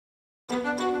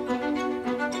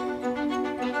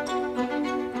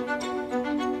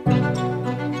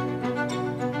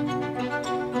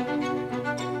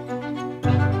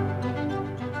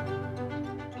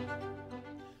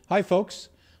Hi, folks.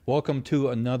 Welcome to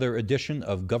another edition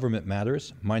of Government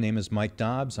Matters. My name is Mike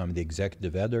Dobbs. I'm the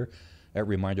executive editor at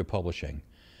Reminder Publishing.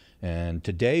 And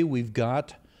today we've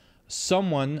got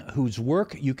someone whose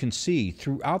work you can see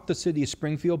throughout the city of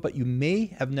Springfield, but you may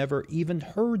have never even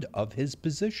heard of his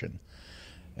position.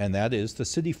 And that is the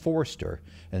City Forester.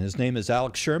 And his name is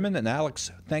Alex Sherman. And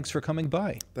Alex, thanks for coming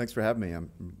by. Thanks for having me.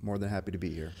 I'm more than happy to be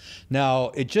here. Now,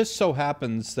 it just so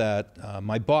happens that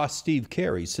my boss, Steve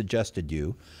Carey, suggested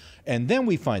you. And then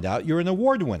we find out you're an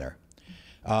award winner.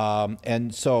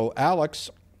 And so Alex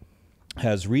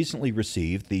has recently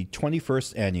received the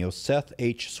 21st Annual Seth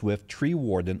H. Swift Tree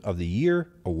Warden of the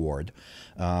Year Award.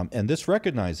 And this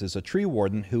recognizes a tree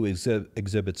warden who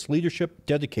exhibits leadership,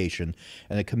 dedication,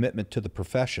 and a commitment to the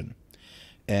profession.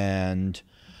 And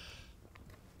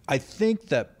I think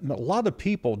that a lot of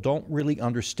people don't really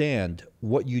understand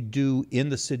what you do in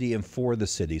the city and for the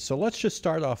city. So let's just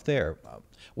start off there.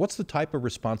 What's the type of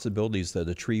responsibilities that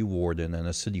a tree warden and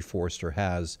a city forester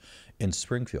has in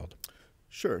Springfield?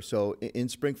 Sure. So in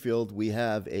Springfield, we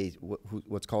have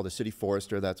what's called a city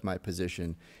forester. That's my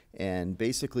position. And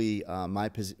basically,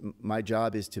 my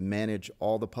job is to manage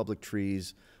all the public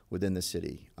trees within the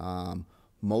city.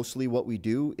 Mostly what we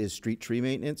do is street tree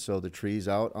maintenance, so the trees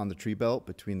out on the tree belt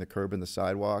between the curb and the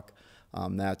sidewalk.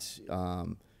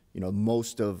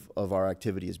 Most of our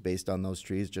activity is based on those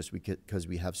trees just because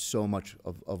we have so much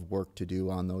of work to do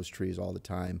on those trees all the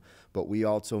time. But we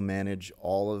also manage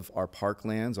all of our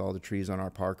parklands, all the trees on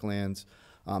our parklands,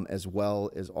 as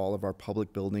well as all of our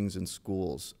public buildings and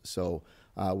schools. So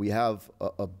we have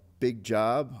a big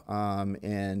job,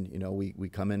 and we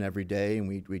come in every day and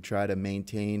we try to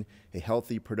maintain a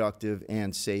healthy, productive,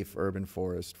 and safe urban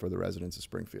forest for the residents of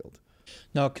Springfield.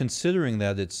 Now, considering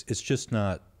that it's just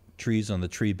not trees on the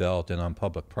tree belt and on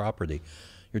public property,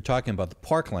 you're talking about the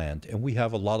parkland, and we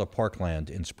have a lot of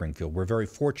parkland in Springfield. We're very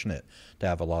fortunate to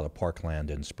have a lot of parkland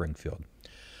in Springfield.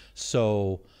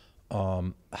 So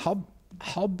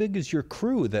how big is your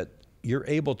crew that you're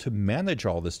able to manage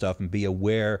all this stuff and be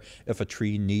aware if a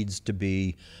tree needs to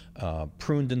be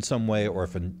pruned in some way, or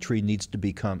if a tree needs to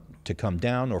come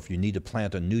down, or if you need to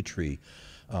plant a new tree?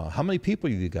 How many people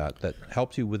have you got that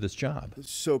helps you with this job?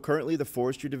 So currently the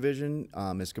forestry division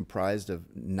is comprised of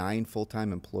 9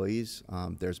 full-time employees.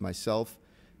 There's myself,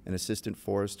 an assistant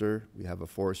forester, we have a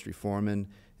forestry foreman,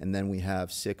 and then we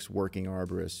have 6 working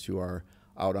arborists who are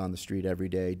out on the street every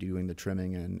day doing the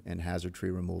trimming and hazard tree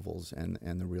removals and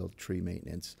the real tree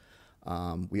maintenance.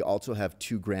 We also have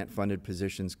 2 grant-funded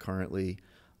positions currently.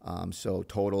 So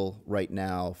total right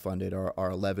now funded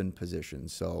are 11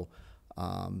 positions. So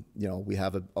we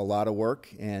have a lot of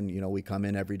work, and we come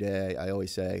in every day. I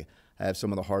always say I have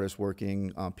some of the hardest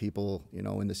working people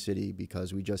in the city,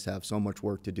 because we just have so much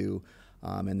work to do,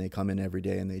 and they come in every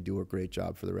day and they do a great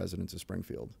job for the residents of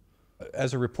Springfield.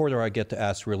 As a reporter, I get to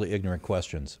ask really ignorant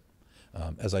questions.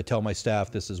 As I tell my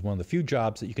staff, this is one of the few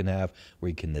jobs that you can have where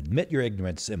you can admit your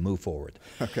ignorance and move forward.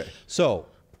 Okay. So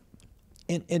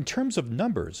in terms of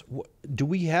numbers, do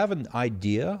we have an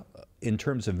idea in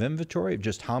terms of inventory of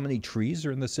just how many trees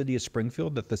are in the city of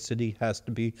Springfield that the city has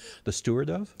to be the steward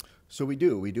of? So we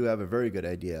do have a very good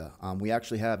idea. We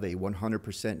actually have a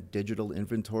 100% digital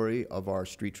inventory of our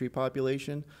street tree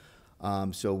population.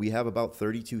 So we have about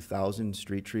 32,000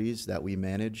 street trees that we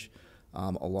manage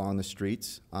along the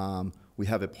streets. We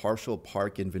have a partial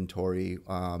park inventory,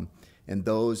 and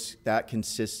that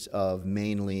consists of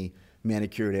mainly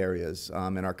manicured areas.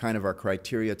 And our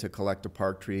criteria to collect a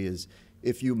park tree is,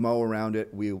 if you mow around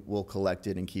it, we will collect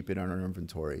it and keep it on our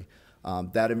inventory.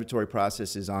 That inventory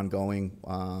process is ongoing.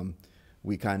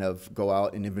 We kind of go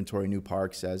out and inventory new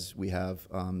parks as we have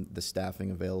the staffing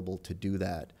available to do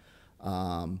that.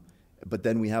 But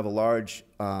then we have a lot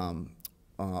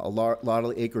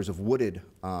of acres of wooded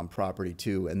property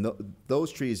too, and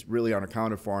those trees really aren't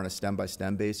accounted for on a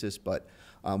stem-by-stem basis, but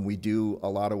we do a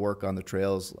lot of work on the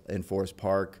trails in Forest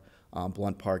Park,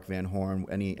 Blunt Park, Van Horn,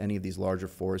 any of these larger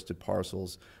forested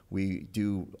parcels. We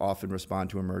do often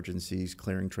respond to emergencies,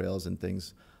 clearing trails and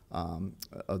things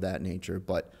of that nature.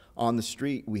 But on the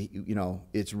street,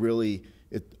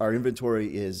 our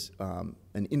inventory is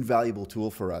an invaluable tool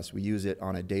for us. We use it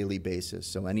on a daily basis.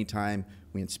 So anytime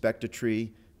we inspect a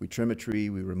tree, we trim a tree,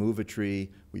 we remove a tree,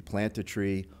 we plant a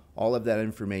tree, all of that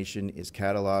information is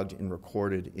cataloged and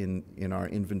recorded in our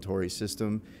inventory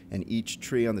system, and each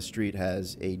tree on the street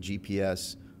has a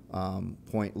GPS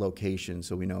point location,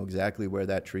 so we know exactly where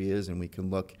that tree is, and we can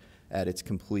look at its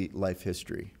complete life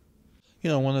history.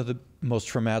 One of the most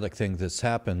traumatic things that's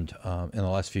happened in the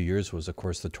last few years was, of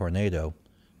course, the tornado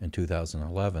in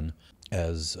 2011.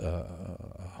 as a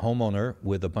homeowner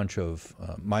with a bunch of,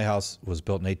 my house was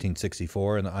built in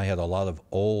 1864, and I had a lot of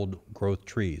old growth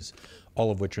trees, all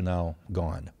of which are now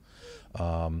gone.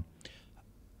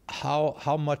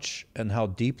 How much and how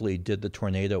deeply did the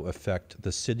tornado affect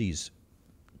the city's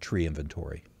tree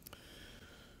inventory?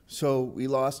 So we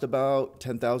lost about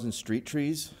 10,000 street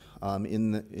trees So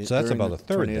that's about a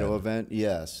third tornado then. event.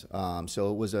 Yes. So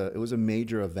it was a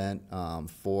major event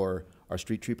for our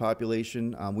street tree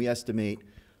population. We estimate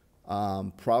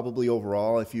probably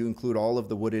overall, if you include all of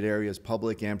the wooded areas,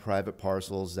 public and private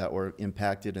parcels that were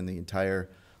impacted in the entire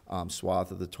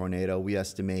swath of the tornado, we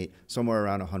estimate somewhere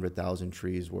around 100,000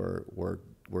 trees were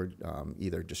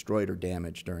either destroyed or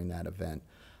damaged during that event.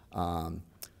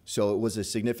 So it was a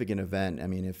significant event. I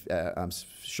mean, if I'm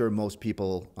sure most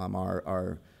people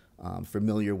are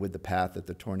familiar with the path that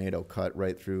the tornado cut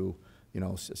right through,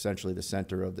 essentially the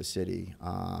center of the city.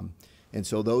 And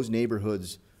so those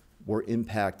neighborhoods were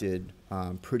impacted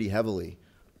pretty heavily.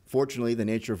 Fortunately, the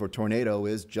nature of a tornado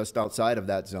is just outside of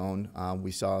that zone.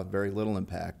 We saw very little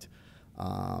impact.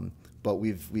 But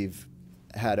we've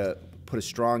had to put a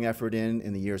strong effort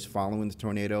in the years following the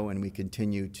tornado, and we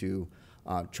continue to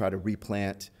try to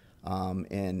replant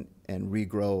and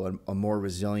regrow a more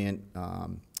resilient,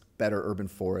 better urban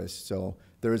forest. So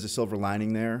there is a silver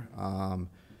lining there.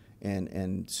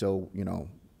 And so,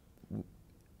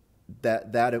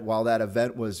 that while that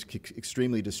event was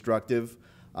extremely destructive,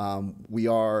 we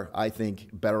are, I think,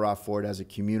 better off for it as a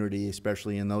community,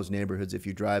 especially in those neighborhoods. If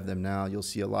you drive them now, you'll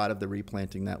see a lot of the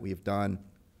replanting that we've done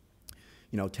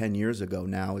 10 years ago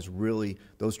now is really,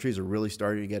 those trees are really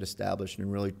starting to get established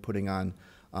and really putting on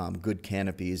good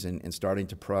canopies and starting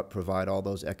to provide all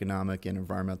those economic and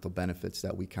environmental benefits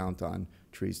that we count on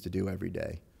trees to do every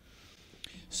day.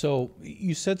 So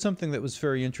you said something that was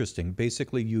very interesting.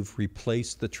 Basically, you've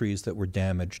replaced the trees that were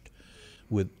damaged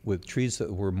with trees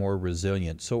that were more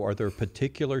resilient. So are there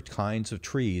particular kinds of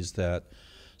trees that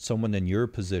someone in your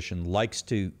position likes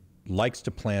to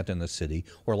plant in the city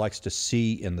or likes to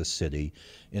see in the city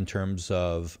in terms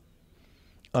of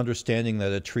understanding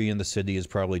that a tree in the city is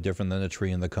probably different than a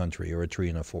tree in the country or a tree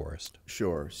in a forest?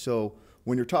 Sure. So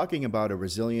when you're talking about a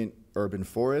resilient urban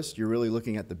forest, you're really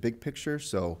looking at the big picture.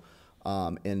 So,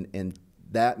 and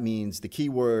that means the key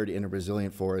word in a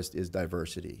resilient forest is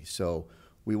diversity. So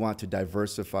we want to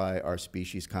diversify our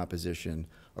species composition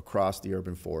across the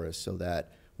urban forest so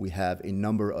that we have a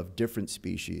number of different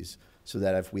species, so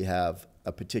that if we have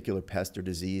a particular pest or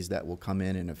disease that will come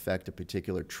in and affect a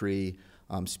particular tree,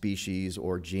 species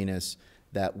or genus,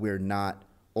 that we're not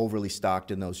overly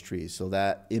stocked in those trees. So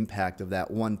that impact of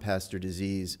that one pest or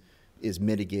disease is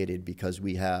mitigated because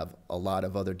we have a lot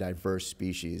of other diverse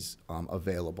species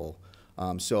available.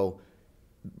 So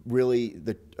really,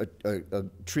 a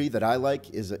tree that I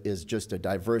like is just a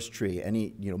diverse tree.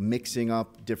 Mixing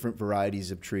up different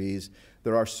varieties of trees.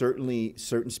 There are certainly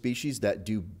certain species that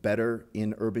do better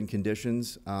in urban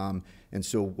conditions, and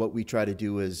so what we try to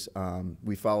do is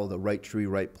we follow the right tree,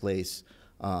 right place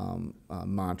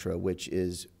mantra, which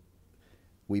is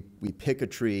we pick a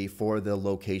tree for the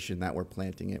location that we're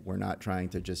planting it. We're not trying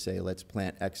to just say, let's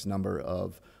plant X number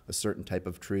of a certain type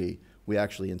of tree. We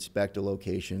actually inspect a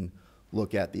location,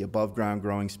 look at the above ground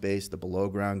growing space, the below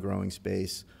ground growing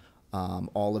space,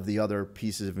 all of the other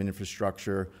pieces of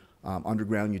infrastructure,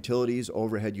 underground utilities,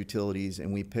 overhead utilities,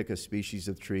 and we pick a species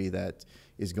of tree that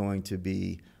is going to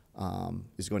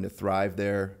thrive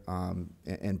there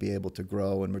and be able to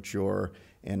grow and mature,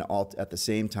 and all at the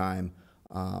same time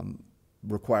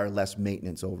require less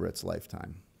maintenance over its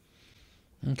lifetime.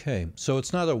 Okay, so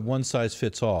it's not a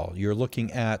one-size-fits-all. You're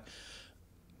looking at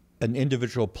an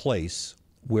individual place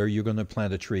where you're going to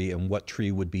plant a tree and what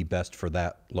tree would be best for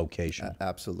that location.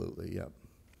 Absolutely, yep.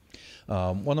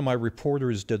 One of my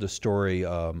reporters did a story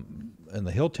in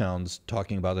the hill towns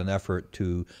talking about an effort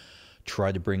to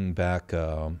try to bring back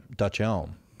Dutch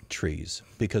elm trees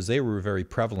because they were very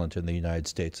prevalent in the United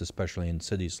States, especially in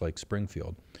cities like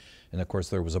Springfield. And of course,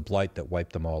 there was a blight that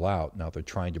wiped them all out. Now they're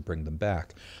trying to bring them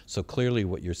back. So clearly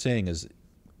what you're saying is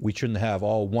we shouldn't have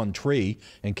all one tree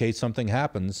in case something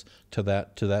happens to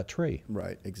that tree.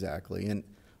 Right, exactly. And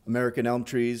American elm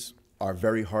trees are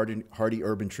very hardy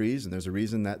urban trees, and there's a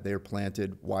reason that they're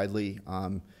planted widely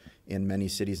in many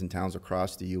cities and towns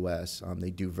across the U.S.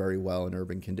 They do very well in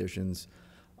urban conditions.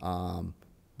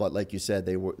 But like you said,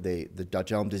 the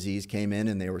Dutch elm disease came in,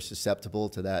 and they were susceptible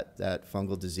to that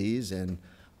fungal disease, and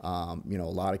a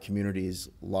lot of communities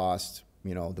lost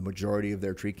the majority of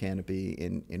their tree canopy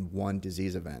in one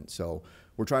disease event. So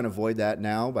we're trying to avoid that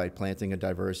now by planting a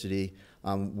diversity.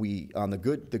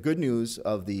 The good news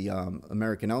of the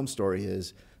American elm story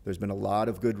is There's been a lot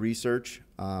of good research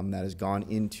that has gone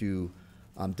into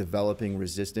developing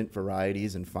resistant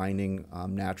varieties and finding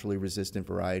naturally resistant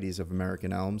varieties of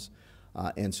American elms.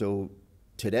 And so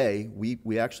today,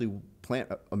 we actually plant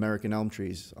American elm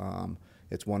trees.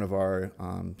 It's one of our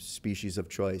species of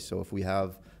choice. So if we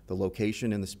have the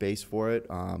location and the space for it,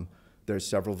 there's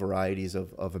several varieties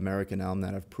of American elm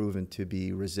that have proven to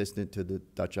be resistant to the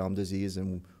Dutch elm disease,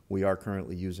 and we are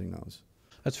currently using those.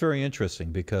 That's very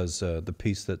interesting because the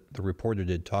piece that the reporter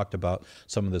did talked about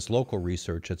some of this local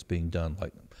research that's being done.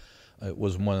 Like it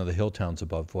was one of the hill towns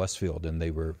above Westfield, and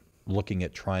they were looking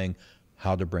at trying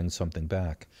how to bring something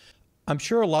back. I'm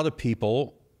sure a lot of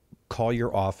people call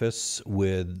your office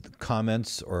with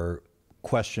comments or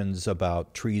questions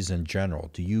about trees in general.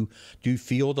 Do you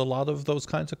field a lot of those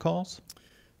kinds of calls?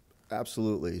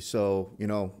 Absolutely. So,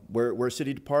 we're a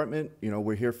city department,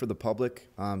 we're here for the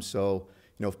public. So,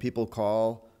 if people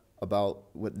call about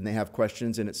when they have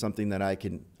questions and it's something that I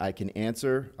can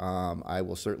answer, I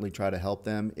will certainly try to help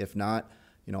them. If not,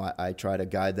 I try to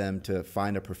guide them to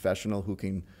find a professional who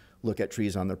can look at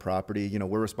trees on their property.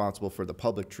 We're responsible for the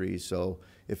public trees, so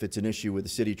if it's an issue with the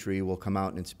city tree, we'll come out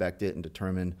and inspect it and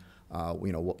determine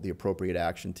what the appropriate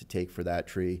action to take for that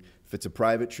tree. If it's a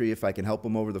private tree, if I can help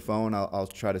them over the phone, I'll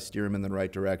try to steer them in the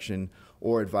right direction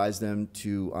or advise them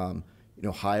to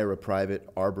hire a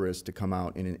private arborist to come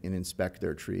out and inspect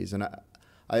their trees. And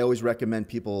I always recommend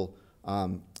people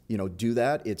do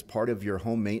that. It's part of your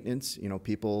home maintenance.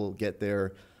 People get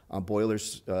their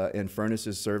boilers and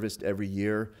furnaces serviced every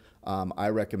year. I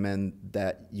recommend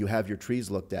that you have your trees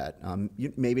looked at.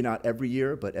 Maybe not every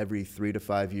year, but every 3 to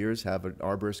 5 years, have an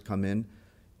arborist come in,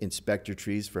 inspect your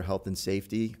trees for health and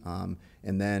safety,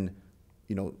 and then,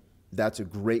 that's a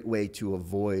great way to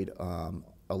avoid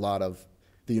a lot of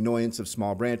the annoyance of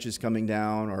small branches coming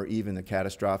down, or even a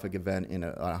catastrophic event in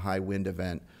a high wind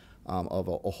event of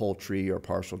a whole tree or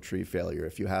partial tree failure.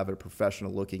 If you have a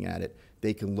professional looking at it,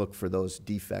 they can look for those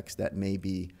defects that may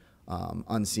be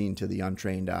unseen to the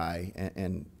untrained eye,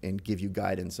 and give you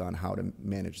guidance on how to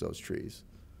manage those trees.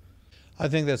 I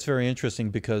think that's very interesting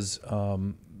because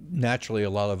naturally a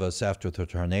lot of us after the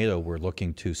tornado were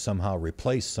looking to somehow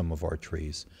replace some of our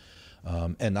trees.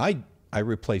 And I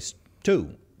replaced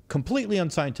 2, completely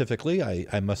unscientifically,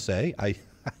 I must say.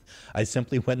 I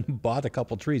simply went and bought a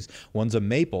couple trees. One's a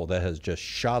maple that has just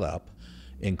shot up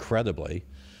incredibly.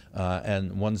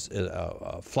 And one's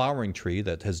a flowering tree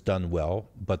that has done well,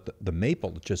 but the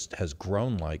maple just has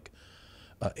grown like.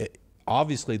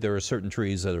 Obviously, there are certain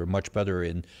trees that are much better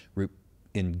in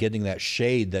getting that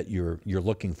shade that you're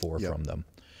looking for Yep. from them,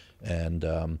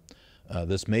 and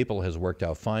this maple has worked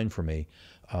out fine for me.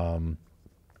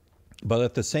 But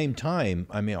at the same time,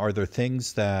 I mean, are there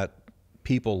things that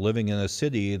people living in a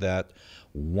city that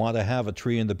want to have a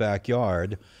tree in the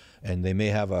backyard, and they may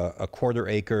have a 1/4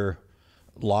 acre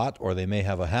lot, or they may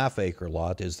have a 1/2 acre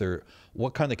lot?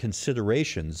 What kind of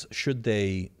considerations should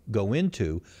they go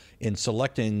into in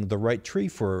selecting the right tree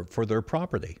for their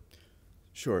property?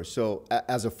 Sure. So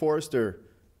as a forester,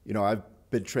 I've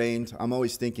been trained. I'm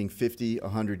always thinking 50,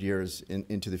 100 years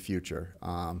into the future.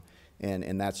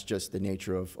 And that's just the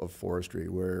nature of forestry,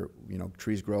 where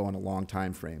trees grow in a long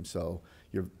time frame. So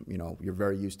you're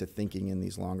very used to thinking in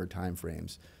these longer time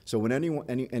frames. So when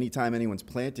anytime anyone's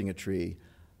planting a tree,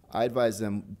 I advise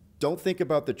them, don't think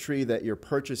about the tree that you're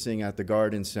purchasing at the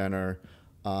garden center,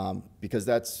 because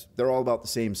they're all about the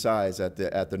same size at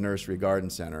the nursery garden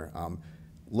center.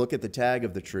 Look at the tag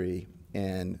of the tree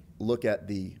and look at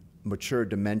the mature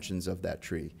dimensions of that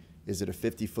tree. Is it a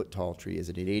 50-foot tall tree? Is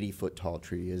it an 80-foot tall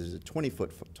tree? Is it a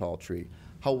 20-foot tall tree?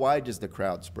 How wide does the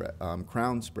crown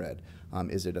spread?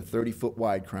 Is it a 30-foot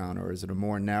wide crown, or is it a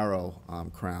more narrow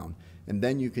crown? And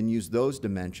then you can use those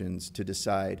dimensions to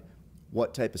decide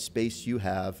what type of space you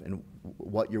have and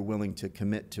what you're willing to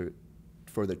commit to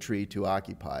for the tree to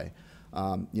occupy.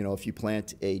 If you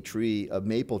plant a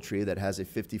maple tree that has a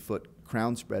 50-foot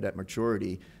crown spread at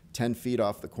maturity, 10 feet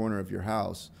off the corner of your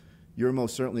house, you're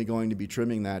most certainly going to be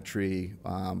trimming that tree,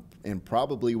 and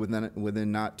probably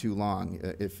within not too long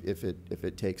if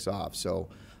it takes off. So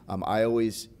I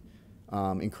always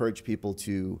encourage people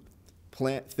to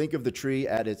think of the tree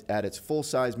at its full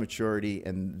size maturity,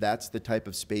 and that's the type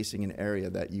of spacing and area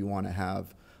that you want to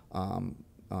have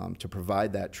to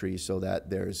provide that tree, so that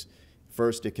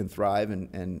first it can thrive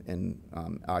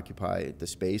and occupy the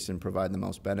space and provide the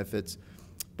most benefits.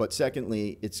 But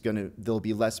secondly, there'll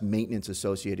be less maintenance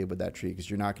associated with that tree, because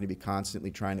you're not going to be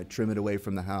constantly trying to trim it away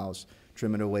from the house,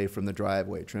 trim it away from the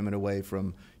driveway, trim it away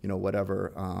from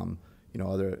whatever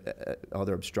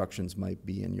other obstructions might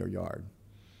be in your yard.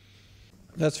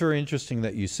 That's very interesting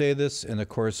that you say this, and of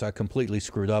course I completely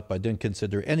screwed up. I didn't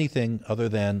consider anything other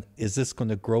than, is this going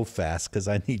to grow fast because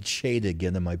I need shade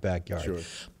again in my backyard? Sure.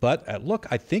 But look,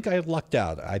 I think I lucked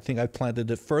out. I think I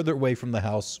planted it further away from the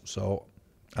house, so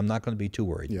I'm not going to be too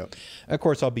worried. Yep. Of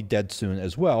course, I'll be dead soon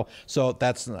as well, so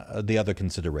that's the other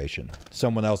consideration.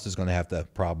 Someone else is going to have the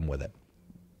problem with it.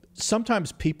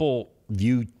 Sometimes people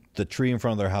view the tree in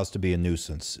front of their house to be a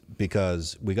nuisance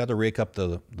because we got to rake up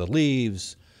the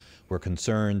leaves. We're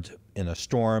concerned in a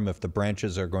storm if the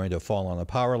branches are going to fall on a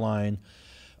power line.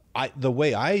 The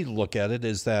way I look at it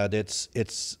is that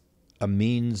it's a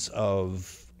means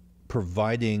of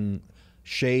providing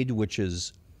shade, which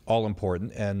is all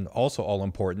important, and also all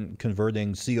important,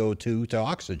 converting CO2 to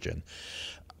oxygen.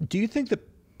 Do you think that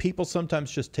people sometimes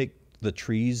just take the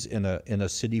trees in a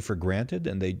city for granted,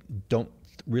 and they don't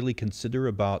really consider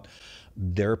about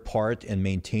their part in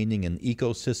maintaining an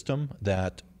ecosystem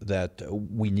that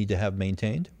we need to have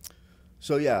maintained?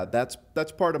 So yeah, that's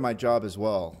part of my job as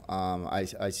well.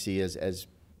 I see as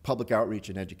public outreach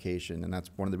and education, and that's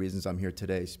one of the reasons I'm here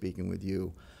today speaking with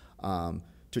you,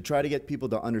 to try to get people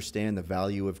to understand the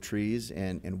value of trees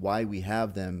and why we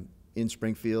have them in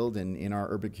Springfield and in our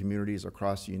urban communities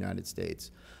across the United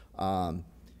States.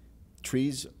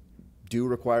 Trees do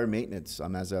require maintenance.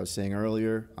 As I was saying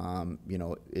earlier, you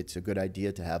know, it's a good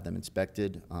idea to have them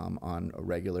inspected on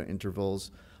regular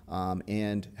intervals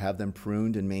and have them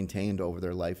pruned and maintained over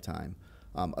their lifetime.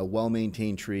 A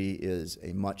well-maintained tree is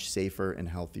a much safer and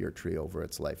healthier tree over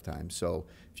its lifetime. So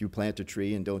if you plant a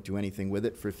tree and don't do anything with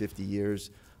it for 50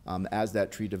 years, as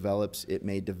that tree develops, it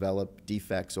may develop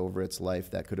defects over its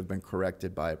life that could have been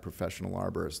corrected by a professional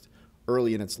arborist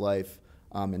early in its life.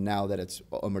 And now that it's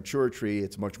a mature tree,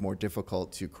 it's much more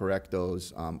difficult to correct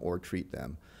those or treat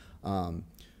them.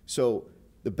 So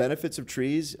the benefits of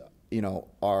trees, you know,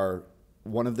 are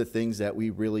one of the things that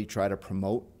we really try to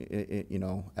promote, you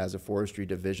know, as a forestry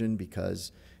division,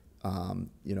 because,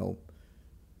 you know,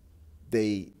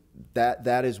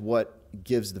 that is what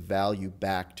gives the value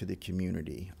back to the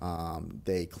community.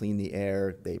 They clean the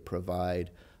air, they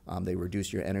provide. They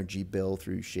reduce your energy bill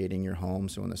through shading your home,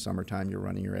 so in the summertime you're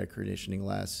running your air conditioning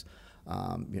less.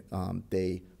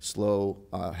 They slow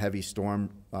heavy storm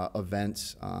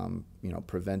events, you know,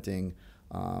 preventing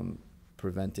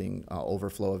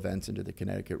overflow events into the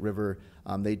Connecticut River.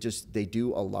 They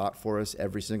do a lot for us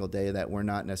every single day that we're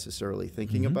not necessarily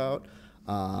thinking about.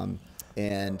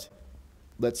 And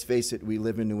let's face it, we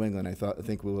live in New England. I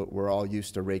think we're all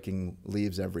used to raking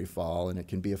leaves every fall, and it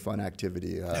can be a fun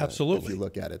activity. Absolutely. If you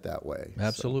look at it that way.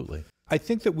 Absolutely. So. I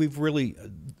think that we've really,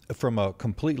 from a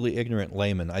completely ignorant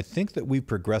layman, I think that we've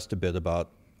progressed a bit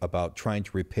about trying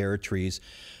to repair trees.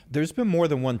 There's been more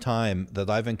than one time that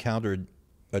I've encountered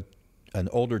an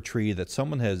older tree that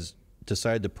someone has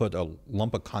decided to put a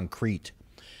lump of concrete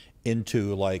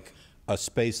into like a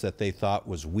space that they thought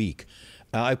was weak.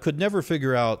 I could never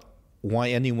figure out why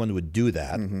anyone would do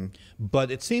that, but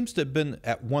it seems to have been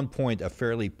at one point a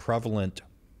fairly prevalent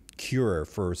cure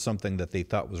for something that they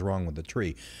thought was wrong with the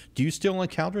tree. Do you still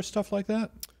encounter stuff like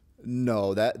that?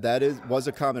 No, that was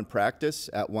a common practice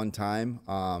at one time.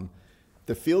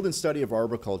 The field and study of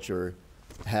arboriculture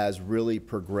has really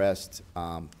progressed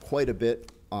quite a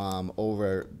bit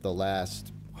over the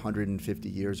last 150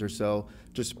 years or so.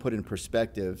 Just to put in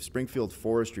perspective, Springfield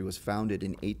Forestry was founded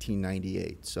in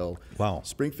 1898. So wow.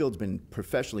 Springfield's been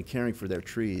professionally caring for their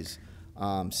trees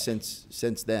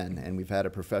since then, and we've had a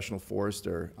professional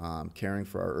forester caring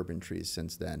for our urban trees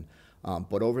since then.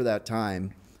 But over that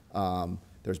time,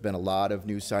 there's been a lot of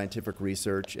new scientific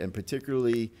research, and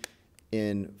particularly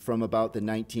from about the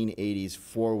 1980s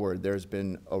forward, there's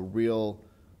been a real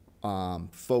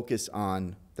focus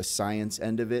on the science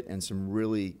end of it, and some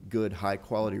really good high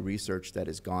quality research that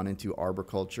has gone into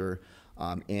arboriculture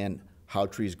and how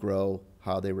trees grow,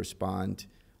 how they respond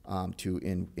to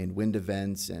in wind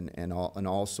events and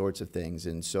all sorts of things.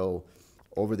 And so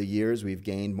over the years we've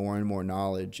gained more and more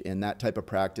knowledge, and that type of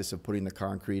practice of putting the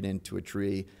concrete into a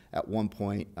tree at one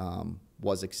point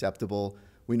was acceptable.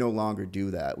 We no longer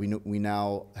do that. We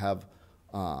now have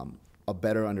a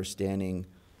better understanding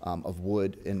of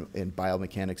wood and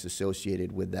biomechanics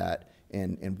associated with that,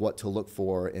 and what to look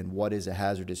for, and what is a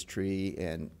hazardous tree,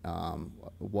 and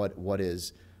what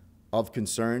is of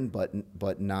concern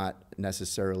but not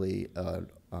necessarily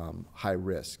high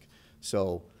risk.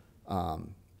 So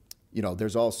you know,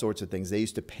 there's all sorts of things. They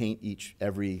used to paint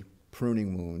every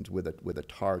pruning wound with a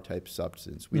tar type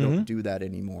substance. We don't do that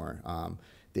anymore.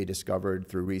 They discovered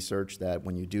through research that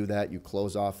when you do that, you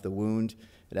close off the wound.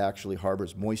 It actually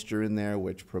harbors moisture in there,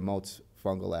 which promotes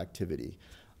fungal activity.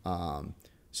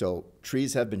 So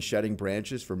trees have been shedding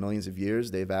branches for millions of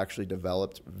years. They've actually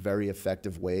developed very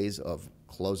effective ways of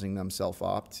closing themselves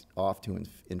off to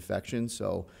infection.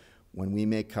 So when we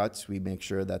make cuts, we make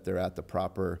sure that they're at the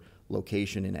proper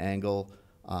location and angle,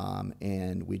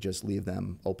 and we just leave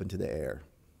them open to the air.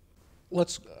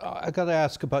 I got to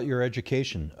ask about your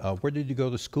education. Where did you go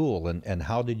to school, and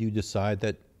how did you decide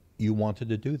that you wanted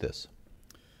to do this?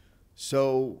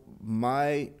 So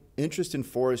my interest in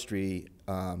forestry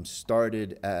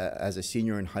started as a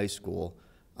senior in high school.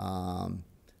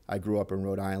 I grew up in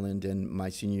Rhode Island, and my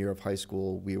senior year of high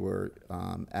school, we were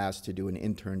asked to do an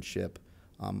internship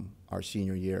our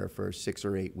senior year for 6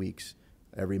 or 8 weeks.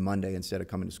 Every Monday, instead of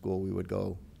coming to school, we would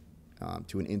go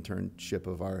to an internship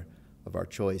of our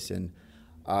choice. And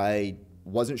I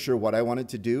wasn't sure what I wanted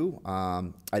to do.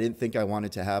 I didn't think I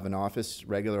wanted to have an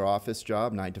regular office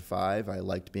job, 9 to 5. I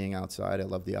liked being outside. I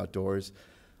loved the outdoors.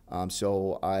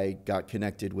 So I got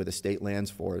connected with a state lands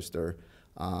forester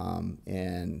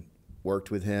and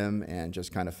worked with him and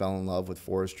just kind of fell in love with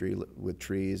forestry, with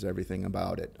trees, everything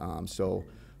about it. So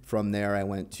from there, I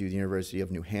went to the University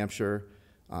of New Hampshire,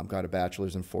 got a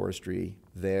bachelor's in forestry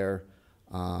there,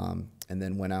 and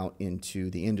then went out into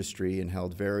the industry and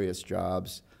held various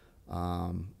jobs,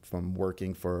 from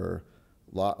working for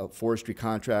forestry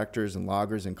contractors and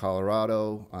loggers in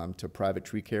Colorado, to private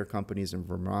tree care companies in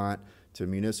Vermont, to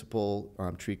municipal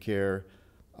tree care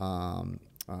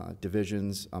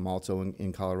divisions. I'm also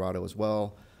in Colorado as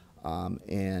well.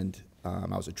 And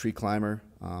I was a tree climber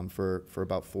for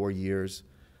about 4 years,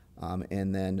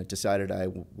 and then decided I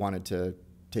wanted to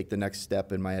take the next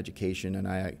step in my education, and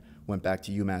I went back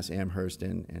to UMass Amherst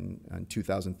in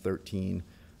 2013,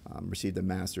 received a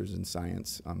master's in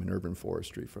science in urban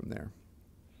forestry from there.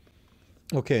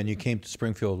 Okay, and you came to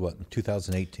Springfield, what, in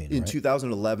 2018, right? In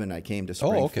 2011, I came to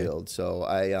Springfield. Oh, okay. So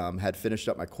I had finished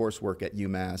up my coursework at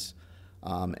UMass,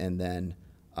 and then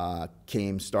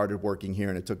started working here,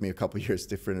 and it took me a couple years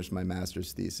to finish my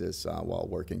master's thesis while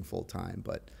working full-time,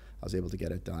 but I was able to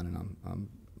get it done, and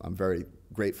I'm very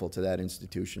grateful to that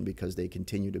institution because they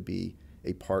continue to be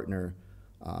a partner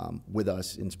with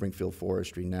us in Springfield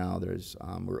Forestry now.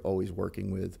 We're always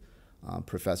working with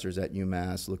professors at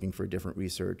UMass looking for different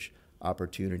research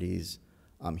opportunities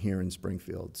here in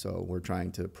Springfield. So we're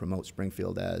trying to promote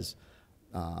Springfield as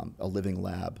a living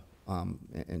lab,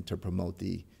 and to promote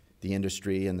the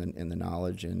industry and the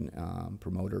knowledge, and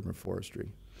promote urban forestry.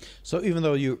 So even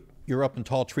though you're up in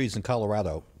tall trees in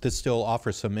Colorado, this still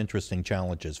offers some interesting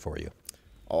challenges for you.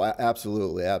 Oh,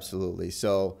 absolutely, absolutely.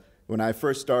 So when I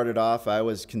first started off, I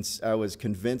was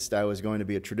convinced I was going to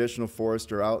be a traditional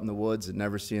forester out in the woods and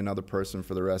never see another person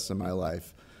for the rest of my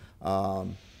life.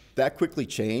 That quickly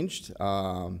changed,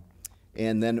 and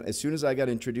then as soon as I got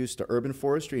introduced to urban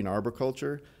forestry and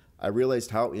arboriculture, I realized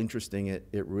how interesting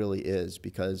it really is,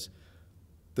 because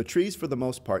the trees for the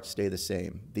most part stay the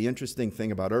same. The interesting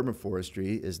thing about urban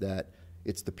forestry is that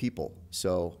it's the people.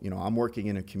 So, I'm working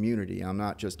in a community. I'm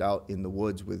not just out in the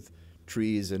woods with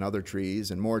trees and other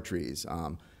trees and more trees.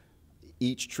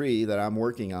 Each tree that I'm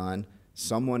working on,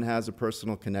 someone has a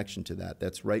personal connection to that.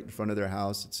 That's right in front of their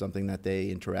house. It's something that they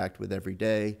interact with every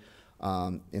day.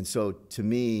 And so to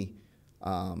me,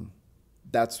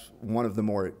 that's one of the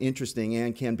more interesting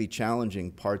and can be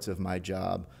challenging parts of my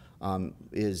job,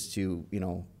 is to,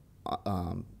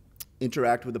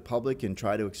 interact with the public and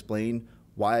try to explain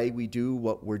why we do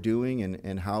what we're doing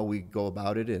and how we go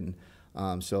about it. And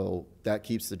so that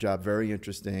keeps the job very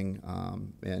interesting,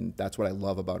 and that's what I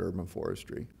love about urban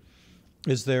forestry.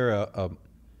 Is there a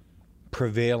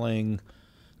prevailing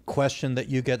question that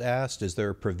you get asked? Is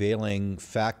there a prevailing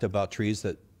fact about trees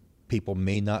that people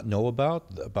may not know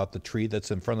about the tree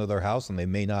that's in front of their house, and they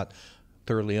may not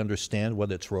thoroughly understand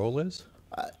what its role is?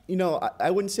 I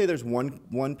wouldn't say there's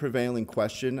one prevailing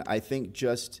question. I think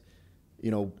just,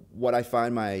 what I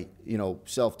find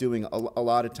self doing a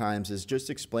lot of times is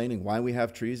just explaining why we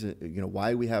have trees,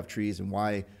 why we have trees, and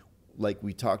why, like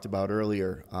we talked about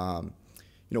earlier,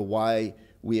 why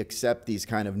we accept these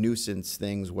kind of nuisance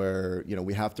things where,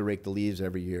 we have to rake the leaves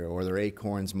every year, or their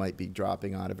acorns might be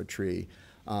dropping out of a tree.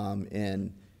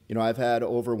 And I've had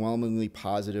overwhelmingly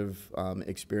positive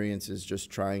experiences just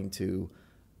trying to,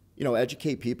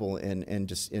 educate people and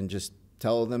just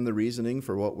tell them the reasoning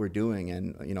for what we're doing.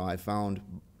 And, I found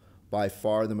by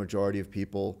far the majority of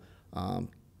people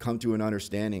come to an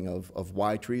understanding of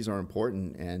why trees are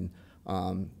important. And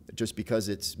just because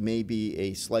it's maybe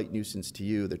a slight nuisance to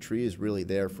you, the tree is really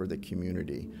there for the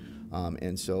community.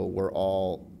 And so we're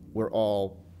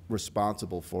all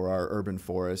responsible for our urban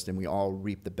forest, and we all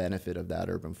reap the benefit of that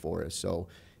urban forest. So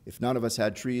if none of us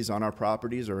had trees on our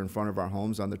properties or in front of our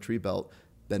homes on the tree belt,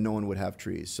 then no one would have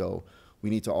trees. So we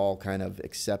need to all kind of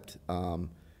accept,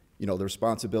 you know, the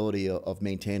responsibility of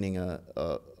maintaining a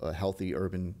healthy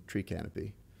urban tree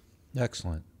canopy.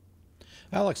 Excellent.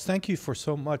 Alex, thank you for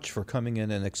so much for coming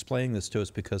in and explaining this to us,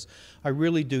 because I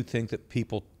really do think that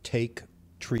people take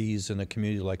trees in a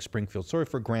community like Springfield sort of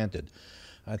for granted.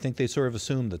 I think they sort of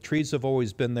assume the trees have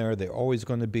always been there, they're always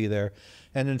going to be there.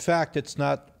 And in fact, it's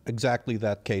not exactly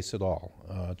that case at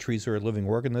all. Trees are a living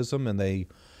organism, and they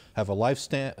have a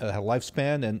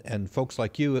lifespan, and folks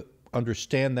like you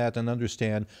understand that and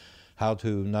understand how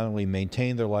to not only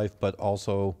maintain their life, but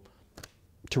also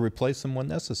to replace them when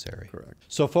necessary. Correct.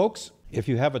 So folks, if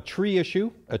you have a tree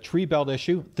issue, a tree belt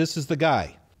issue, this is the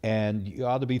guy. And you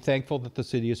ought to be thankful that the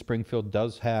city of Springfield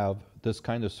does have this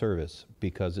kind of service,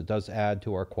 because it does add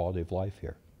to our quality of life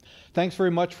here. Thanks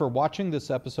very much for watching this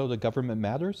episode of Government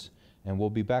Matters, and we'll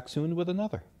be back soon with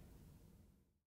another.